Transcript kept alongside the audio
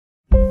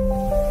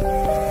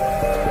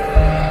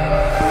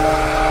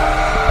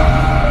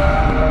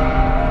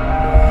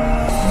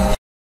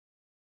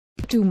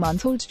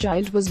2-month-old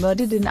child was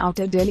murdered in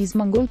Outer Delhi's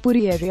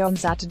Mangolpuri area on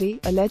Saturday,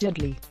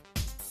 allegedly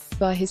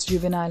by his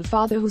juvenile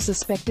father, who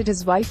suspected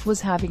his wife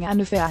was having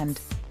an affair and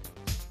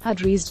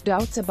had raised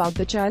doubts about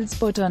the child's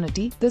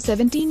paternity. The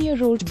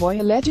 17-year-old boy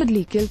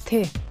allegedly killed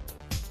the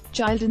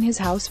child in his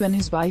house when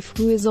his wife,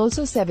 who is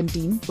also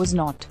 17, was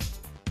not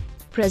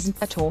present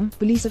at home,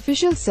 police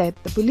officials said.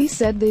 The police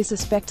said they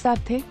suspect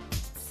that the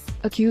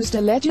accused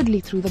allegedly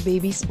threw the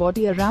baby's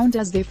body around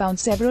as they found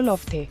several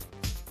of the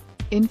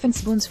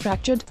infant's bones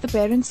fractured. The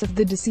parents of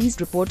the deceased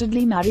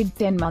reportedly married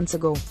 10 months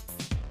ago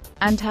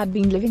and had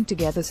been living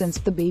together since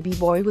the baby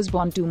boy was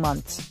born 2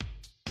 months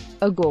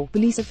ago,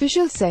 police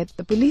officials said.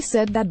 The police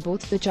said that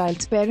both the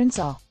child's parents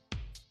are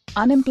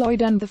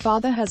unemployed and the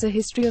father has a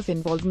history of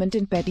involvement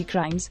in petty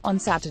crimes. On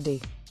Saturday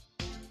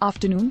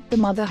afternoon, the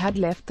mother had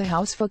left the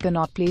house for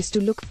Connaught Place to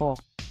look for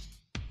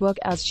work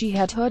as she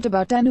had heard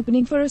about an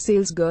opening for a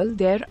sales girl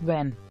there.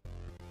 When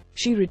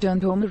she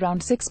returned home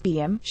around 6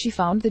 p.m., she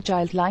found the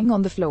child lying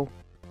on the floor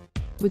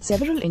with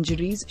several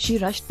injuries. She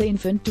rushed the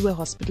infant to a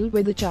hospital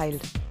where the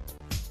child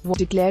was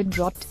declared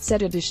dropped,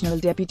 said Additional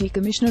Deputy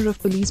Commissioner of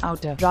Police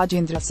Outer,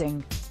 Rajendra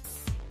Singh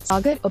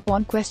Sagar.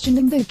 Upon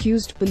questioning the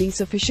accused, police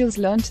officials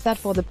learnt that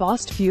for the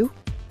past few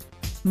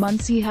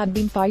months he had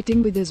been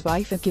fighting with his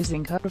wife,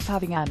 accusing her of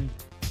having an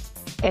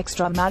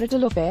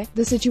extramarital affair.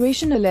 The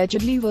situation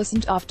allegedly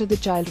worsened after the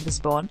child was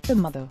born. The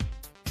mother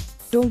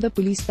told the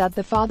police that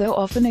the father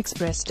often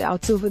expressed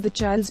doubts over the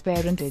child's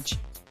parentage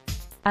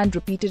and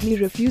repeatedly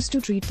refused to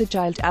treat the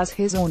child as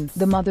his own.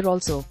 The mother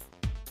also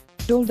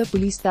told the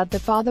police that the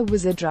father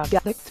was a drug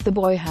addict. The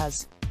boy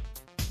has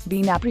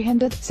been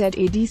apprehended, said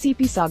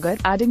ADCP Sagar,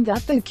 adding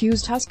that the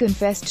accused has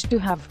confessed to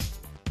have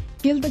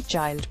killed the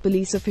child.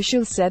 Police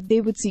officials said they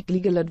would seek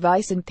legal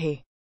advice in the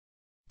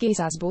case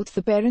as both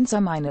the parents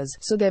are minors,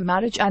 so their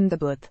marriage and the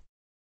birth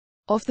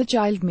of the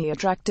child may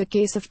attract a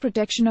case of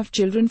Protection of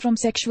Children from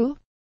Sexual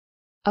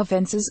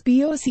Offences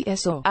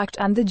 (POCSO) Act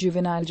and the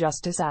Juvenile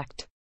Justice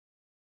Act.